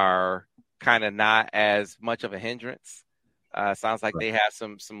are kind of not as much of a hindrance. Sounds like they have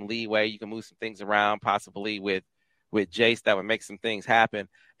some leeway. You can move some things around, possibly with Jace, that would make some things happen.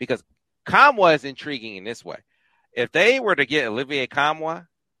 Because Kamwa is intriguing in this way. If they were to get Olivier Kamwa,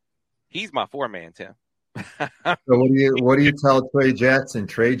 he's my four-man, Tim. So what do you tell Trey Jackson?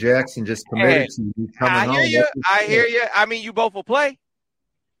 Trey Jackson just committed to you coming home. I hear you. I mean, you both will play.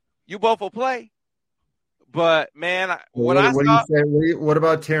 But man, what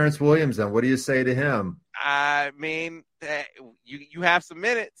about Terrence Williams then? What do you say to him? I mean, you have some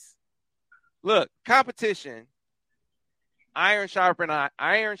minutes. Look, competition iron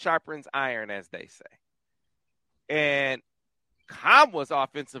sharpens iron, as they say. And Kamwa's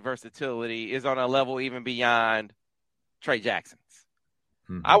offensive versatility is on a level even beyond Trey Jackson's.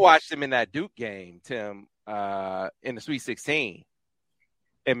 Mm-hmm. I watched him in that Duke game, Tim, in the Sweet 16.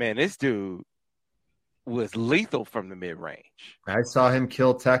 And, man, this dude was lethal from the mid-range. I saw him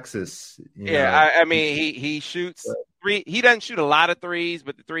kill Texas. I mean, he shoots three. He doesn't shoot a lot of threes,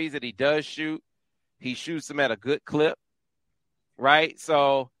 but the threes that he does shoot, he shoots them at a good clip, right?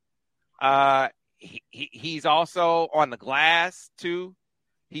 So he's also on the glass, too.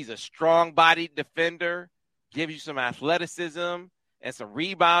 He's a strong-bodied defender, gives you some athleticism and some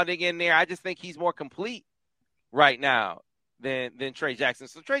rebounding in there. I just think he's more complete right now than Trey Jackson.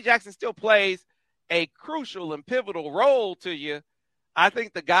 So Trey Jackson still plays a crucial and pivotal role to you. I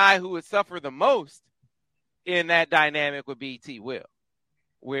think the guy who would suffer the most in that dynamic would be T. Will,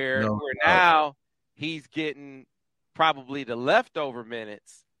 where now he's getting probably the leftover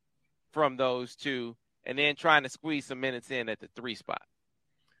minutes from those two and then trying to squeeze some minutes in at the 3 spot.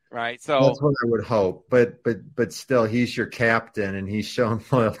 Right. So that's what I would hope. But still, he's your captain and he's shown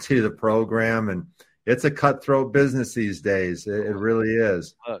loyalty to the program, and it's a cutthroat business these days. It really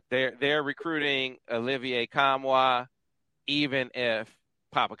is. Look, they're recruiting Olivier Kamwa even if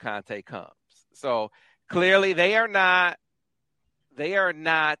Papa Conte comes. So clearly they are not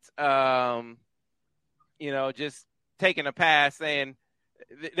just taking a pass, saying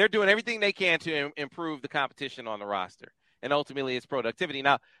they're doing everything they can to improve the competition on the roster and ultimately its productivity.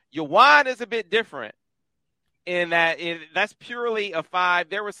 Now, Yawan is a bit different in that that's purely a 5.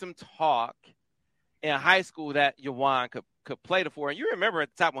 There was some talk in high school that Yawan could play the 4. And you remember at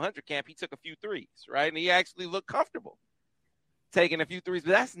the top 100 camp, he took a few threes, right? And he actually looked comfortable taking a few threes.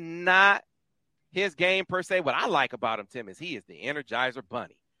 But that's not his game per se. What I like about him, Tim, is he is the Energizer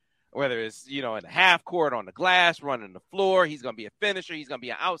Bunny. Whether it's, in the half court, on the glass, running the floor, he's going to be a finisher. He's going to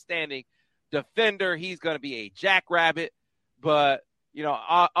be an outstanding defender. He's going to be a jackrabbit. But,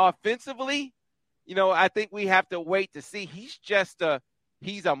 offensively, I think we have to wait to see.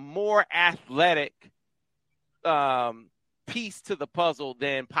 He's a more athletic piece to the puzzle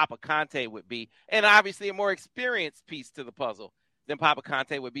than Papa Conte would be. And obviously a more experienced piece to the puzzle than Papa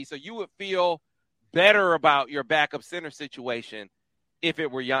Conte would be. So you would feel better about your backup center situation if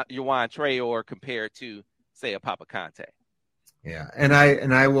it were Yawan Traore compared to, say, a Papa Conte. Yeah, and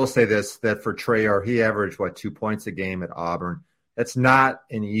I will say this, that for Traore, he averaged, 2 points a game at Auburn. That's not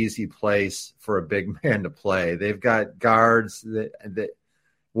an easy place for a big man to play. They've got guards that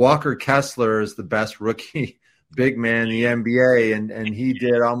Walker Kessler is the best rookie big man in the NBA, and he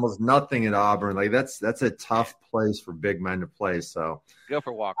did almost nothing at Auburn. Like that's a tough place for big men to play. So go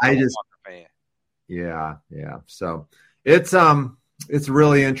for Walker. I'm a Walker fan. Yeah. So it's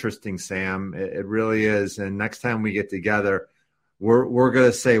really interesting, Sam. It really is. And next time we get together, we're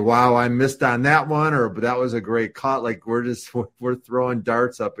gonna say, "Wow, I missed on that one," or "But that was a great cut." Like we're throwing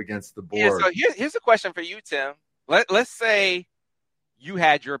darts up against the board. Yeah. So here's a question for you, Tim. Let's say you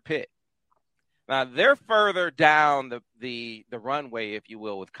had your pick. Now they're further down the runway, if you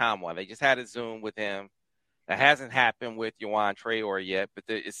will, with Kamwa. They just had a Zoom with him. That hasn't happened with Yawan Traore yet, but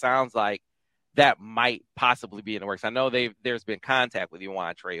it sounds like that might possibly be in the works. I know there's been contact with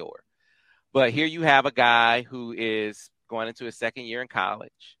Yawan Traore, but here you have a guy who is going into his second year in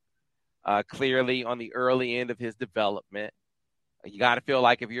college, clearly on the early end of his development. You got to feel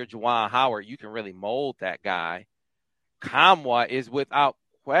like if you're Juwan Howard, you can really mold that guy. Kamwa is without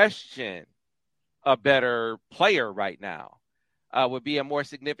question a better player right now, would be a more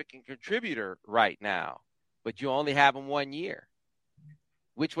significant contributor right now, but you only have him 1 year.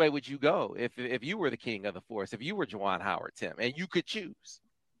 Which way would you go if you were the king of the force, if you were Juwan Howard, Tim, and you could choose?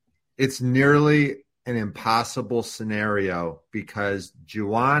 It's nearly an impossible scenario because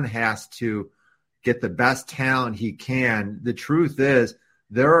Juwan has to get the best talent he can. The truth is,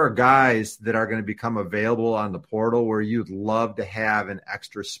 there are guys that are going to become available on the portal where you'd love to have an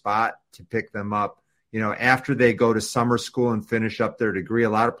extra spot to pick them up. After they go to summer school and finish up their degree, a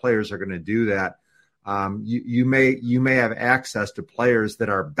lot of players are going to do that. You may have access to players that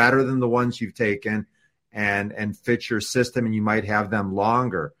are better than the ones you've taken and fit your system, and you might have them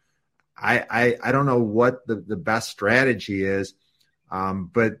longer. I don't know what the best strategy is,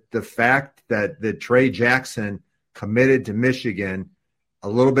 but the fact that Trey Jackson committed to Michigan a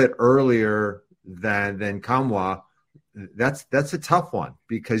little bit earlier than Kamwa, that's a tough one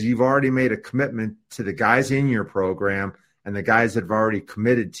because you've already made a commitment to the guys in your program and the guys that have already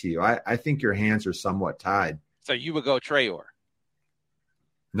committed to you. I think your hands are somewhat tied. So you would go Traore?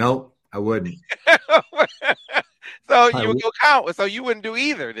 No, I wouldn't. So you would go count. So you wouldn't do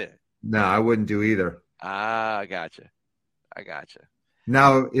either then? No, I wouldn't do either. Ah, gotcha. I gotcha.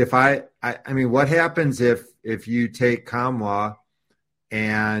 Now, if I mean, what happens if you take Kamwa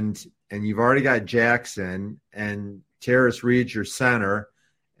and you've already got Jackson and Terrace Reed's your center,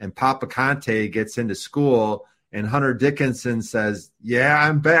 and Papa Conte gets into school and Hunter Dickinson says, "Yeah,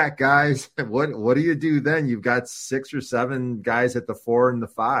 I'm back, guys." What do you do then? You've got 6 or 7 guys at the 4 and the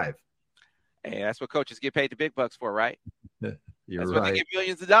 5. Hey, that's what coaches get paid the big bucks for, right? You're that's right. what they get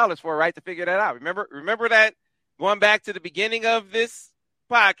millions of dollars for, right? To figure that out. Remember that going back to the beginning of this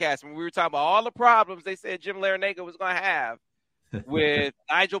podcast when we were talking about all the problems they said Jim Larinaga was going to have with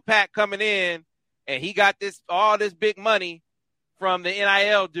Nigel Pack coming in, and he got all this big money from the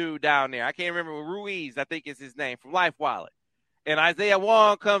NIL dude down there. I can't remember, Ruiz, I think is his name, from Life Wallet. And Isaiah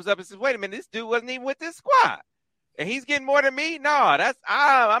Wong comes up and says, "Wait a minute, this dude wasn't even with this squad, and he's getting more than me. No,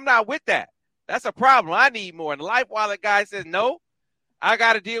 I'm not with that. That's a problem. I need more." And the Life Wallet guy says, "No, I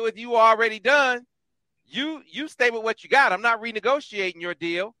got to deal with you already done. You stay with what you got. I'm not renegotiating your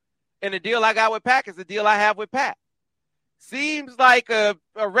deal. And the deal I got with Pack is the deal I have with Pat." Seems like a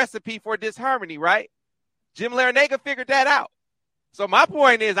recipe for disharmony, right? Jim Larinaga figured that out. So my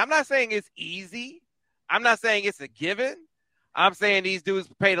point is, I'm not saying it's easy. I'm not saying it's a given. I'm saying these dudes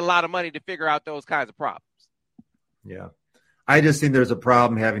paid a lot of money to figure out those kinds of problems. Yeah. I just think there's a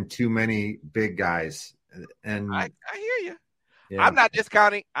problem having too many big guys. And I hear you. Yeah. I'm not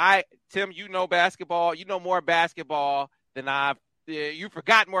discounting. Tim, you know basketball. You know more basketball than you've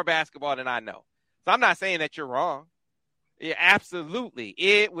forgotten more basketball than I know. So I'm not saying that you're wrong. Yeah, absolutely.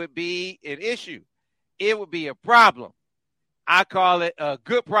 It would be an issue. It would be a problem. I call it a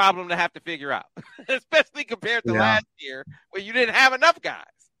good problem to have to figure out, especially compared to last year where you didn't have enough guys.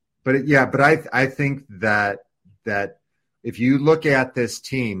 But I think that if you look at this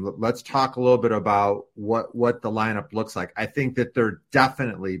team, let's talk a little bit about what the lineup looks like. I think that they're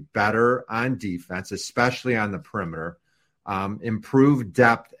definitely better on defense, especially on the perimeter. Improved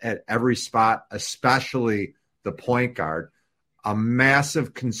depth at every spot, especially the point guard. A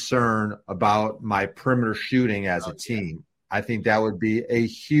massive concern about my perimeter shooting as a team. I think that would be a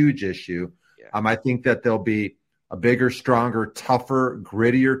huge issue. Yeah. I think that there'll be a bigger, stronger, tougher,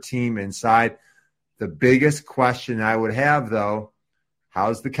 grittier team inside. The biggest question I would have, though,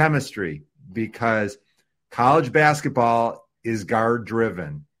 how's the chemistry? Because college basketball is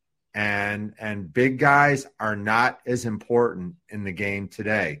guard-driven, and big guys are not as important in the game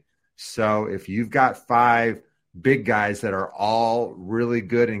today. So if you've got 5 big guys that are all really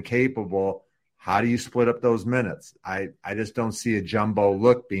good and capable, how do you split up those minutes? I just don't see a jumbo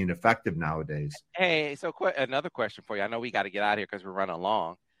look being effective nowadays. Hey, so another question for you. I know we got to get out of here because we're running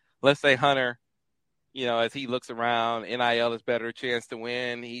long. Let's say Hunter, as he looks around, NIL is better chance to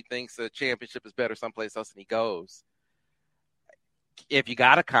win. He thinks a championship is better someplace else, and he goes. If you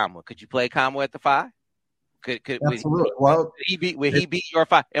got a Kamwa, could you play Kamwa at the 5? Absolutely. Would he be your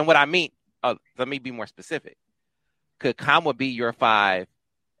 5? And what I mean, let me be more specific. Could Kamwa be your 5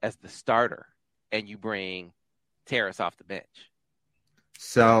 as the starter, and you bring Terrace off the bench?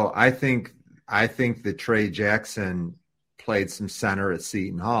 So I think that Trey Jackson played some center at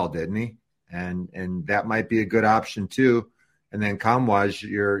Seton Hall, didn't he? And that might be a good option too. And then Kamwa's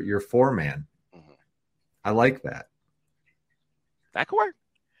your 4-man. Mm-hmm. I like that. That could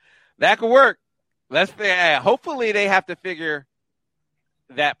work. Hopefully they have to figure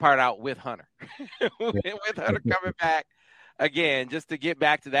that part out with Hunter. With Hunter coming back again, just to get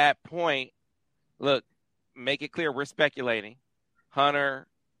back to that point. Look, make it clear we're speculating. Hunter,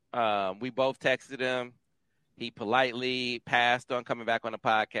 we both texted him. He politely passed on coming back on the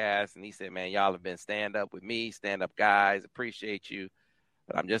podcast, and he said, "Man, y'all have been stand-up with me, stand-up guys. Appreciate you.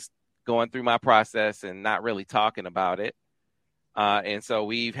 But I'm just going through my process and not really talking about it." And so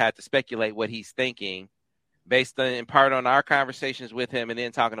we've had to speculate what he's thinking based in part on our conversations with him and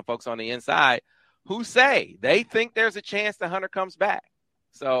then talking to folks on the inside who say they think there's a chance that Hunter comes back.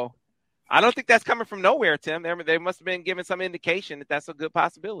 So I don't think that's coming from nowhere, Tim. They must have been given some indication that that's a good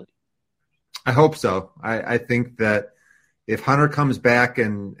possibility. I hope so. I think that if Hunter comes back,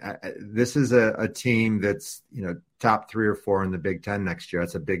 and this is a team that's, top 3 or 4 in the Big Ten next year,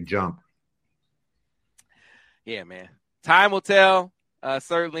 that's a big jump. Yeah, man. Time will tell.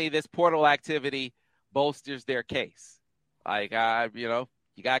 Certainly this portal activity bolsters their case. Like,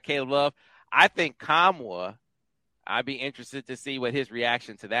 you got Caleb Love. I think Kamwa, I'd be interested to see what his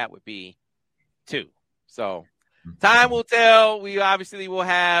reaction to that would be too. So time will tell. We obviously will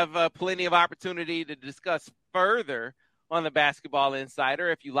have plenty of opportunity to discuss further on the Basketball Insider.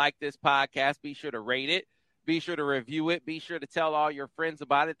 If you like this podcast, be sure to rate it. Be sure to review it. Be sure to tell all your friends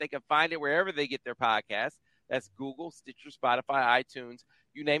about it. They can find it wherever they get their podcasts. That's Google, Stitcher, Spotify, iTunes,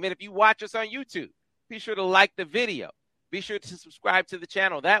 you name it. If you watch us on YouTube, be sure to like the video. be sure to subscribe to the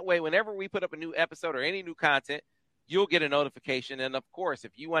channel. That way, whenever we put up a new episode or any new content, you'll get a notification. And, of course,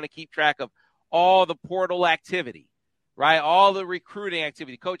 if you want to keep track of all the portal activity, right, all the recruiting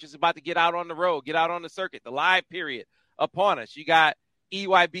activity, coaches about to get out on the road, get out on the circuit, the live period upon us. You got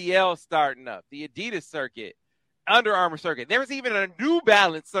EYBL starting up, the Adidas circuit, Under Armour circuit. There's even a New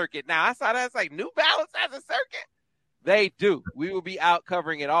Balance circuit. Now, I saw that's like New Balance has a circuit. They do. We will be out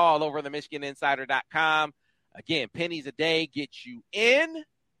covering it all over the MichiganInsider.com. Again, pennies a day gets you in.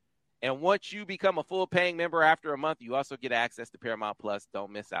 And once you become a full paying member after a month, you also get access to Paramount Plus.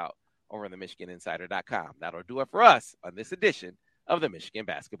 Don't miss out over on the MichiganInsider.com. That'll do it for us on this edition of the Michigan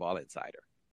Basketball Insider.